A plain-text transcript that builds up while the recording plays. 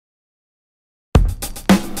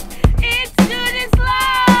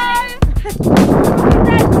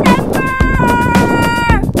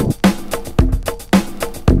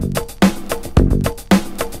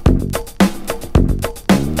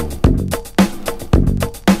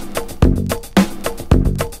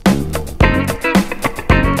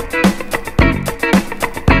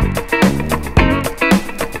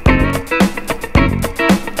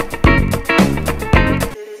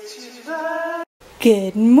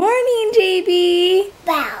Good morning, JB.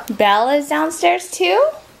 Belle. Belle is downstairs too?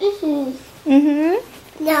 No,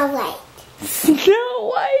 wait.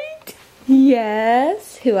 Snow White.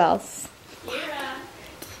 Yes. Who else?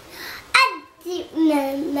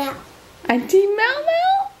 Auntie Mel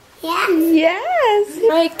Mel? Yeah. Yes.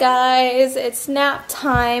 Alright guys, it's nap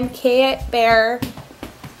time. Kate Bear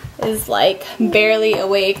is like barely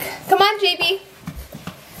awake. Come on, JB.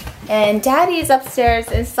 And Daddy's upstairs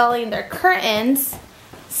installing their curtains.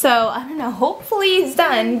 So, I don't know, hopefully he's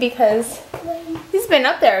done because he's been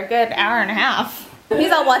up there a good hour and a half.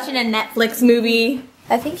 He's all watching a Netflix movie.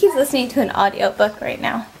 I think he's listening to an audiobook right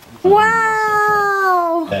now.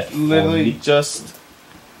 Wow! That literally just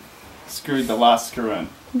screwed the last screw in.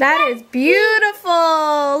 That is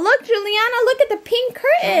beautiful. Look, Juliana, look at the pink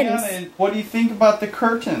curtains. Juliana, what do you think about the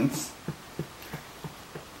curtains?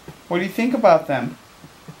 What do you think about them?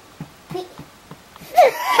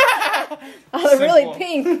 Oh, they're really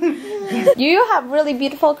pink. You have really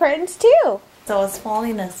beautiful curtains too. So I was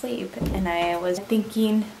falling asleep and I was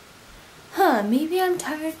thinking, maybe I'm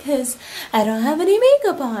tired because I don't have any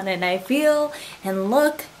makeup on and I feel and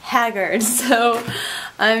look haggard. So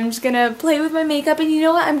I'm just gonna play with my makeup, and you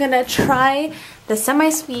know what? I'm gonna try the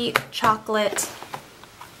semi-sweet chocolate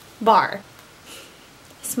bar.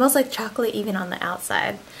 It smells like chocolate even on the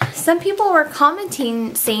outside. Some people were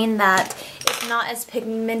commenting saying that it's not as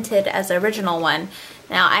pigmented as the original one.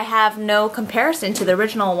 Now I have no comparison to the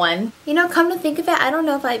original one. You know, come to think of it, I don't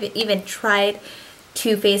know if I've even tried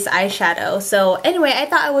Too Faced eyeshadow. So anyway, I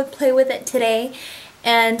thought I would play with it today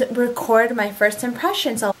and record my first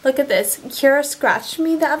impression. So look at this. Kira scratched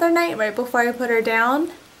me the other night right before I put her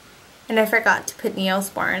down. And I forgot to put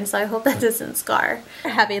Neosporin, so I hope that doesn't scar.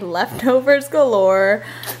 Having leftovers galore,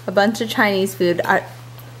 a bunch of Chinese food.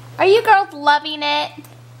 Are you girls loving it?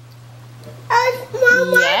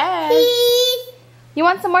 Mama, yes. please. You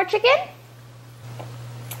want some more chicken?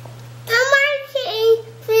 Mama,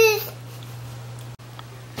 please.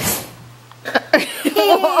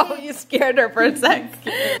 Oh, you scared her for a sec.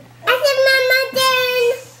 I said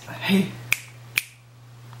Mama, Hey.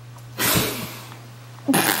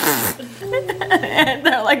 And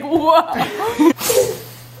they're like, whoa.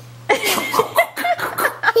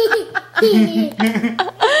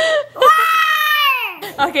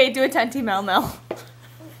 Okay, do a Auntie Mel Mel.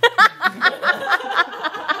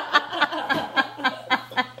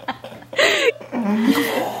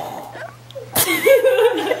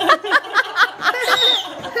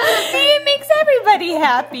 It makes everybody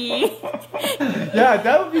happy. Yeah,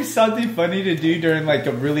 that would be something funny to do during like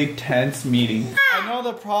a really tense meeting. I know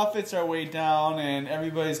the profits are way down and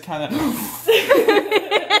everybody's kind of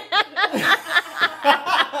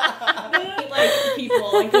like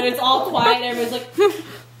people, like when it's all quiet, everyone's like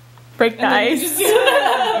break the ice. you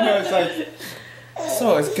know, it's like,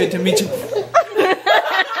 so it's good to meet you.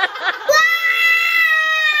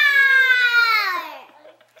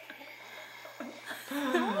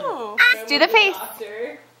 Do the face.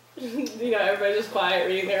 after, you know, everybody's just quiet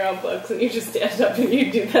reading their own books, and you just stand up and you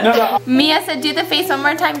do that. No. Mia said, do the face one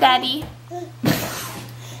more time, Daddy.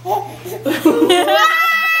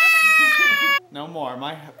 No more,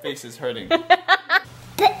 my face is hurting.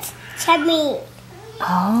 Chummy.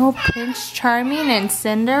 Oh, Prince Charming and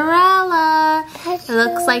Cinderella. It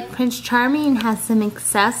looks like Prince Charming has some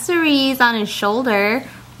accessories on his shoulder.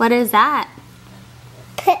 What is that?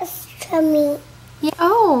 Chummy. Yeah.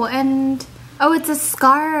 Oh, and oh, it's a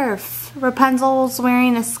scarf. Rapunzel's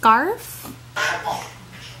wearing a scarf.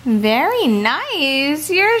 Very nice.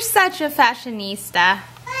 You're such a fashionista.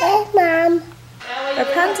 Hey, Mom.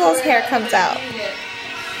 Rapunzel's hair comes out.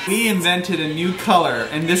 We invented a new color,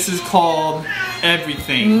 and this is called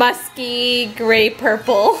everything. Musky, gray,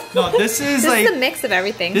 purple. No, this is This like is a mix of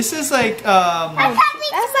everything. this is like That's like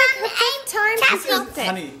her time this is, outfit.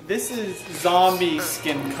 honey, this is zombie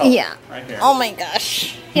skin color. Yeah. Right here. Oh my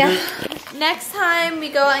gosh. Yeah. Next time we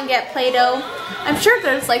go and get Play-Doh, I'm sure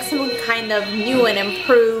there's like some kind of new and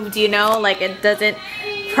improved, you know, like it doesn't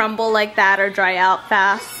crumble like that or dry out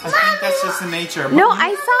fast. I think that's just the nature. No,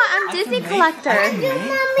 I saw on Disney Collector.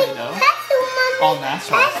 All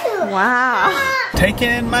natural. Wow.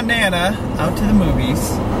 Taking my Nana out to the movies.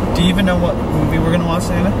 Do you even know what movie we're gonna watch,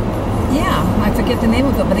 Nana? Yeah, I forget the name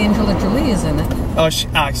of it, but Angela Jolie is in it. Oh,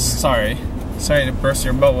 sorry to burst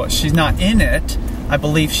your bubble. She's not in it. I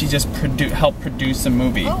believe she just helped produce a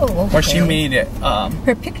movie. Oh, okay. Or she made it.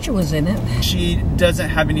 Her picture was in it. She doesn't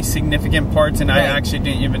have any significant parts, and I actually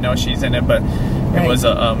didn't even know she's in it, but it was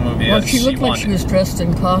a movie Well, that she looked like wanted. she was dressed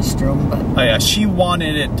in costume, but... Oh yeah, she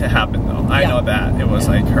wanted it to happen though. I Yeah. know that. It was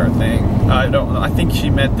like her thing. I think she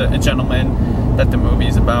met a gentleman that the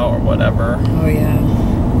movie's about or whatever. Oh, yeah.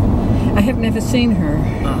 I have never seen her.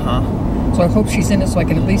 Uh-huh. So I hope she's in it so I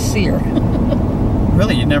can at least see her.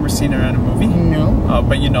 Really? You've never seen her in a movie? No. Oh,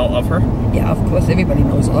 but you know of her? Yeah, of course, everybody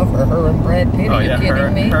knows of her. Her and Brad Pitt. Are you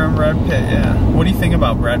kidding me? Her and Brad Pitt, yeah. What do you think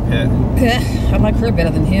about Brad Pitt? I like her better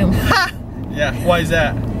than him. Yeah, why is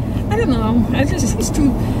that? I don't know.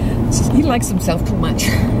 He likes himself too much.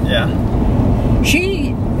 Yeah.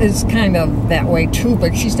 She is kind of that way too,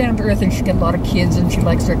 but she's down to earth and she's got a lot of kids and she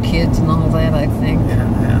likes her kids and all that, I think.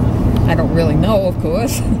 Yeah. I don't really know, of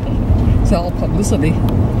course. It's all publicity.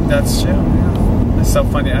 That's true, yeah. It's so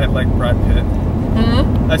funny, I like Brad Pitt. Huh?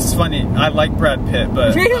 That's funny, I like Brad Pitt,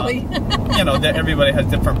 but... Really? You know, everybody has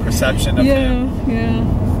different perception of him.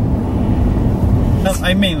 Yeah.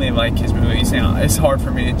 I mainly like his movies. You know, it's hard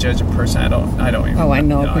for me to judge a person. I don't even. Oh, I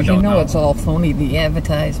know, because you know it's all phony, the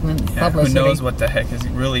advertisement, publicity. Who knows what the heck is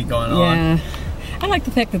really going on? Yeah. I like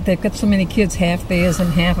the fact that they've got so many kids, half theirs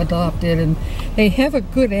and half adopted, and they have a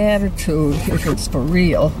good attitude if it's for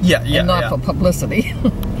real. And not for publicity.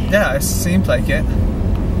 Yeah, it seems like it.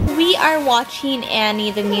 We are watching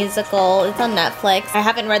Annie the musical. It's on Netflix. I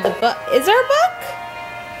haven't read the book. Is there a book?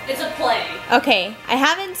 It's a play. Okay, I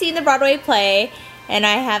haven't seen the Broadway play, and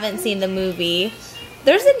I haven't seen the movie.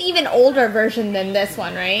 There's an even older version than this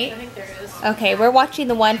one, right? I think there is. Okay, we're watching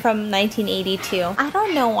the one from 1982. I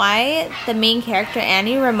don't know why the main character,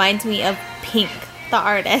 Annie, reminds me of Pink, the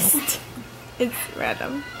artist. It's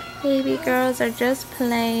random. Baby girls are just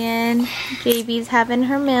playing. JB's having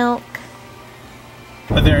her milk.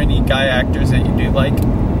 Are there any guy actors that you do like? Not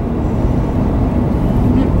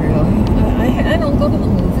really. I don't go to the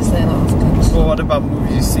movies that often. Well, what about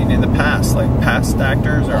movies you've seen in the past? Like past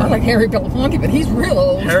actors? Or... I like Harry Belafonte, but he's real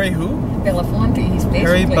old. Harry who? Belafonte. He's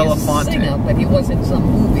Harry basically Belafonte. a singer, but he was in some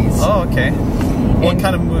movies. Oh, okay. What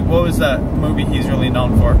kind of movie? What was that movie he's really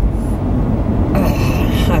known for?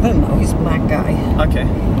 I don't know. He's a black guy. Okay.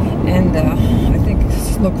 And I think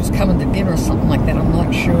Look Was Coming to Dinner or something like that. I'm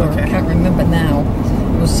not sure. Okay. I can't remember now.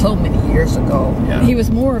 It was so many years ago. Yeah. He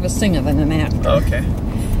was more of a singer than an actor. Okay.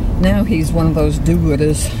 Now he's one of those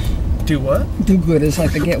do-gooders. Do what? Do-gooders, I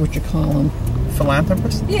forget what you call them.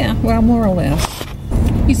 Philanthropist? Yeah, well, more or less.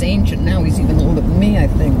 He's ancient now. He's even older than me, I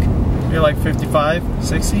think. You're like 55,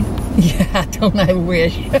 60? Yeah, don't I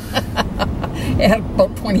wish. I had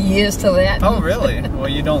about 20 years to that. Oh, really? Well,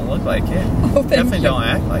 you don't look like it. Oh, Definitely don't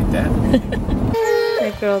act like that.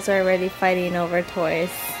 The girls are already fighting over toys.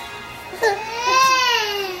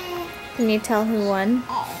 Can you tell who won?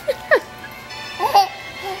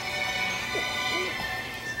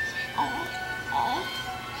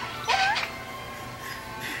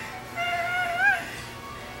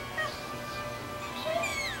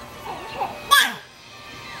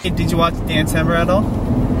 Hey, did you watch Dance Ember at all?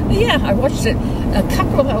 Yeah, I watched it a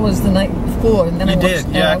couple of hours the night before, and then I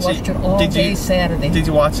watched it all day Saturday. Did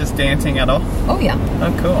you watch us dancing at all? Oh, yeah.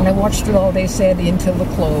 Oh, cool. And I watched it all day Saturday until the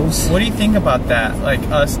close. What do you think about that? Like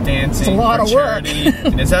us dancing It's a lot for of charity?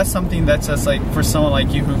 work. Is that something that's just like for someone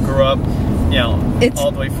like you who grew up, you know, all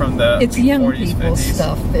the way from the It's young 40s, people's 50s?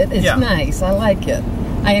 stuff. It's nice. I like it.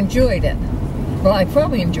 I enjoyed it. Well, I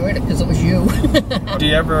probably enjoyed it because it was you. Do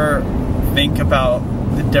you ever think about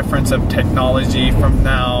the difference of technology from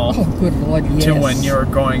now Oh, good Lord, yes. to when you were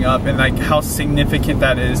growing up, and like how significant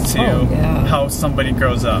that is to how somebody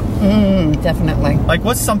grows up? Definitely. Like,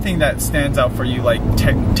 what's something that stands out for you, like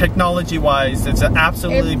technology-wise, that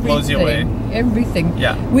absolutely blows you away? Everything.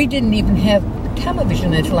 Yeah. We didn't even have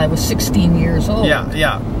television until I was 16 years old.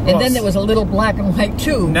 Yeah. And then there was a little black and white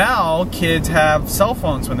too. Now kids have cell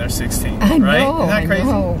phones when they're 16. I know. Right? Isn't that crazy?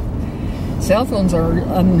 I know. Cell phones are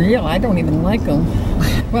unreal. I don't even like them.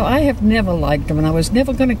 Well, I have never liked them, and I was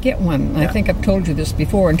never going to get one. I think I've told you this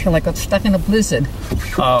before, until I got stuck in a blizzard.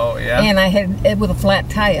 Oh, yeah? And I had it with a flat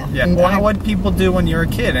tire. Yeah. What did people do when you were a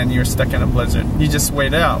kid and you were stuck in a blizzard? You just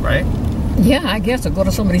wait it out, right? Yeah, I guess I'd go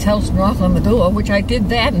to somebody's house and knock on the door, which I did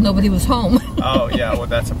that, and nobody was home. Oh, yeah. Well,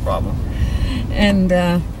 that's a problem. And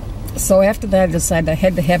so after that, I decided I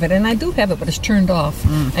had to have it, and I do have it, but it's turned off.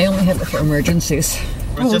 I only have it for emergencies.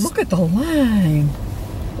 Look at the line.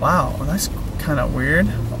 Wow, that's kind of weird.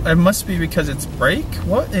 It must be because it's break.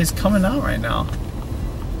 What is coming out right now?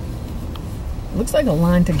 Looks like a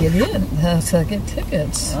line to get in, to get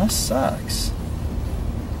tickets. That sucks.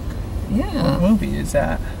 Yeah. What movie is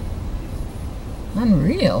that?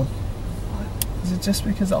 Unreal. Is it just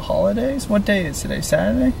because of holidays? What day is today?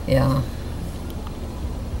 Saturday? Yeah.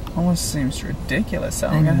 Almost seems ridiculous.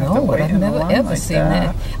 I know, but I've never ever seen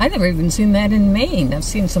that. I've never even seen that in Maine. I've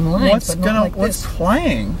seen some lines, but not like what's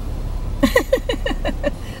playing?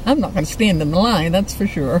 I'm not going to stand in the line, that's for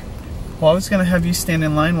sure. Well, I was gonna have you stand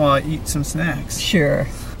in line while I eat some snacks. Sure.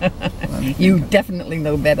 You definitely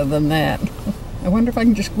know better than that. I wonder if I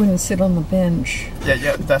can just go in and sit on the bench.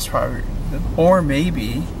 Yeah, that's probably. Or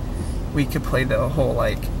maybe we could play the whole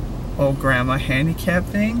like old grandma handicap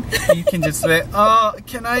thing. You can just say, "Oh,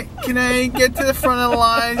 can I get to the front of the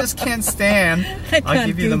line? I just can't stand." I'll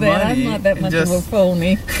give you the money. I'm not that much of a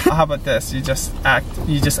phony. How about this? You just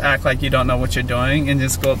act like you don't know what you're doing and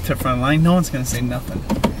just go up to the front of the line. No one's gonna say nothing.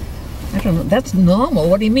 I don't know. That's normal.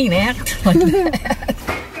 What do you mean, act like that?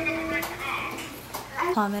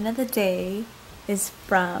 Comment of the day is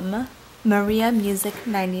from Maria Music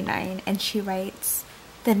 99, and she writes,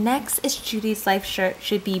 "The next It's Judy's Life shirt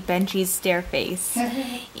should be Benji's stare face."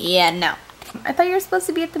 Yeah, no. I thought you were supposed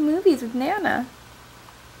to be at the movies with Nana.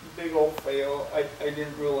 Big old fail. I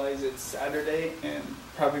didn't realize it's Saturday, and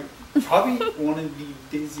probably one of the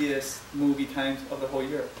busiest movie times of the whole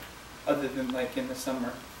year, other than like in the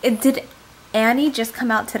summer. Did Annie just come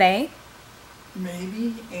out today?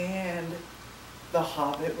 Maybe, and The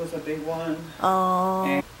Hobbit was a big one. Oh.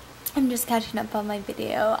 And I'm just catching up on my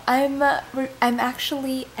video. I'm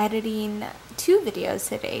actually editing 2 videos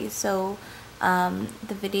today. So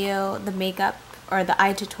the video, the makeup or the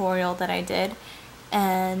eye tutorial that I did,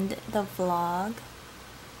 and the vlog.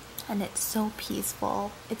 And it's so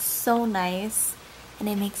peaceful. It's so nice, and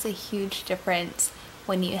it makes a huge difference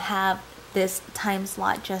when you have this time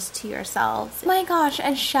slot just to yourselves. Oh my gosh,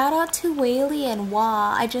 and shout out to Whaley and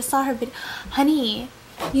Wah. I just saw her video. Honey,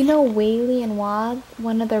 you know Whaley and Wah,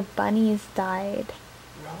 one of their bunnies died.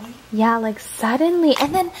 really? Yeah, like suddenly.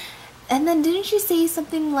 And then didn't you say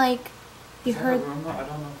something like you heard a rumor? I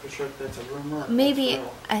don't know for sure if that's a rumor. maybe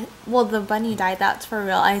well, the bunny died, that's for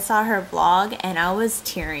real. I saw her vlog and I was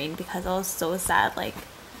tearing because I was so sad. Like,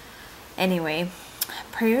 anyway,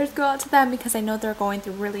 prayers go out to them because I know they're going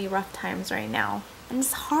through really rough times right now. And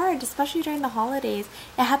it's hard, especially during the holidays.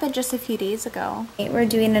 It happened just a few days ago. We're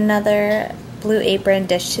doing another Blue Apron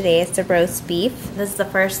dish today. It's a roast beef. This is the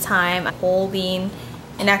first time I'm holding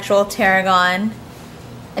an actual tarragon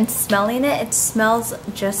and smelling it. It smells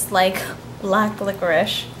just like black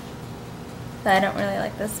licorice. But I don't really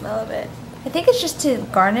like the smell of it. I think it's just to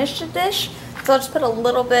garnish the dish. So I'll just put a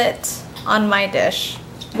little bit on my dish.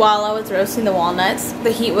 While I was roasting the walnuts,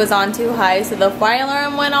 the heat was on too high, so the fire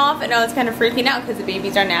alarm went off, and I was kind of freaking out because the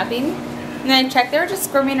babies are napping. And then I checked, they were just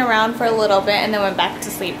squirming around for a little bit and then went back to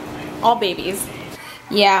sleep. All babies.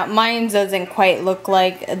 Yeah, mine doesn't quite look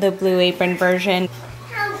like the Blue Apron version.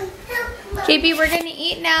 JB, we're gonna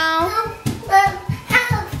eat now.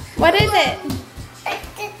 What is it?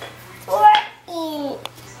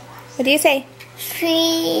 What do you say?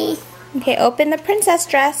 Trees. Okay, open the princess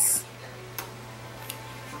dress.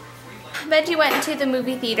 Benji went to the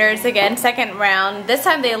movie theaters again, second round. This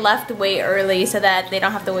time they left way early so that they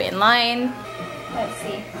don't have to wait in line. Let's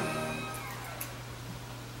see.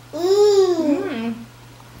 Mmm.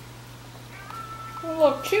 A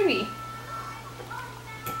little chewy.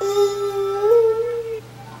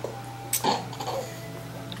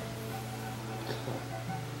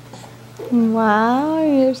 Wow,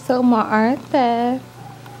 you're so Martha.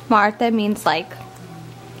 Martha means like,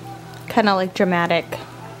 kind of like dramatic.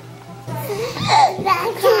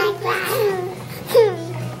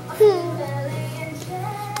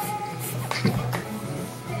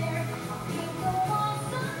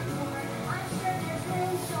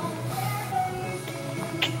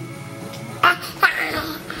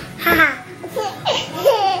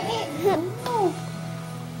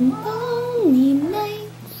 Lonely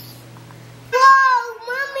nights. Whoa,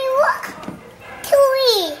 Mommy, look!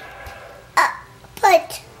 Chewy! Put.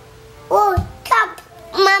 Oh, top,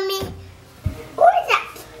 Mommy. Where's that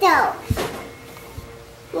stove?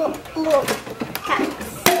 Look,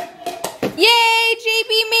 cups. Yay!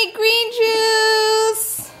 JB made green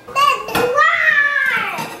juice! That's why!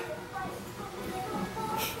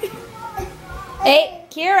 Hey,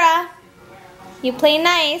 Kira. You play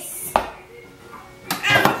nice.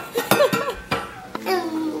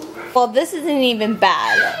 Well, this isn't even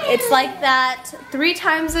bad. It's like that 3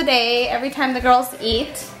 times a day, every time the girls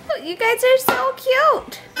eat. You guys are so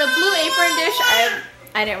cute. The Blue Apron dish,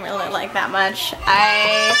 I didn't really like that much.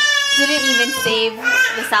 I didn't even save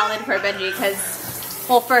the salad for Benji because,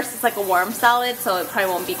 well, first it's like a warm salad, so it probably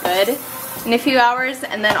won't be good in a few hours.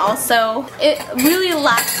 And then also, it really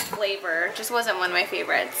lacks flavor. It just wasn't one of my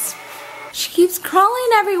favorites. She keeps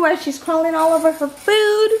crawling everywhere. She's crawling all over her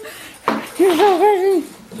food.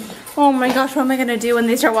 Oh my gosh, what am I gonna do when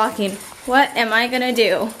they start walking? What am I gonna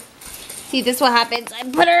do? See, this is what happens. I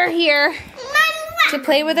put her here to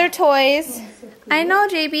play with her toys. I know,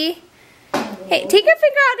 JB. Hey, take your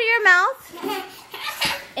finger out of your mouth.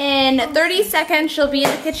 In 30 seconds, she'll be in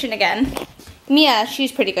the kitchen again. Mia,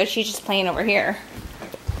 she's pretty good. She's just playing over here.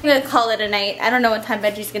 I'm gonna call it a night. I don't know what time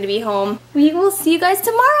Benji's gonna be home. We will see you guys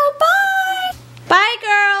tomorrow. Bye! Bye,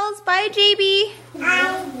 girls. Bye, JB.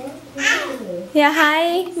 Hi. Yeah,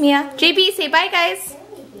 hi, Mia. JB, say bye, guys.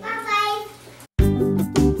 Bye-bye.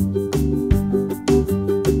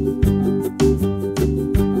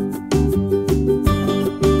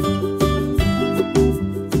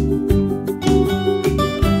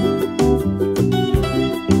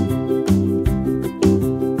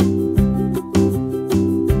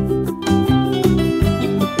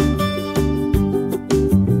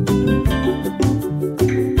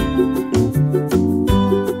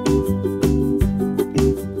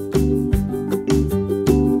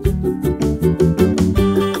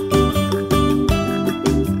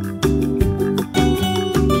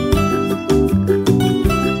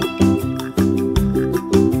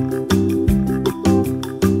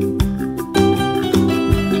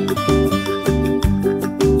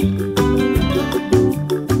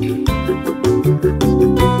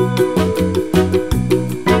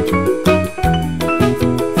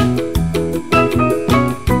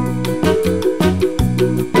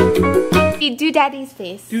 Do Daddy's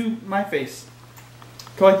face. Do my face.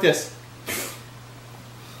 Go like this.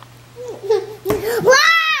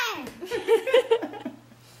 Wow.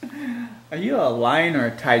 Are you a lion or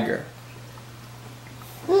a tiger?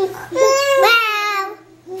 Wow.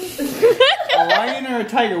 A lion or a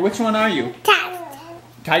tiger? Which one are you? Cat.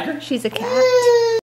 Tiger? She's a cat.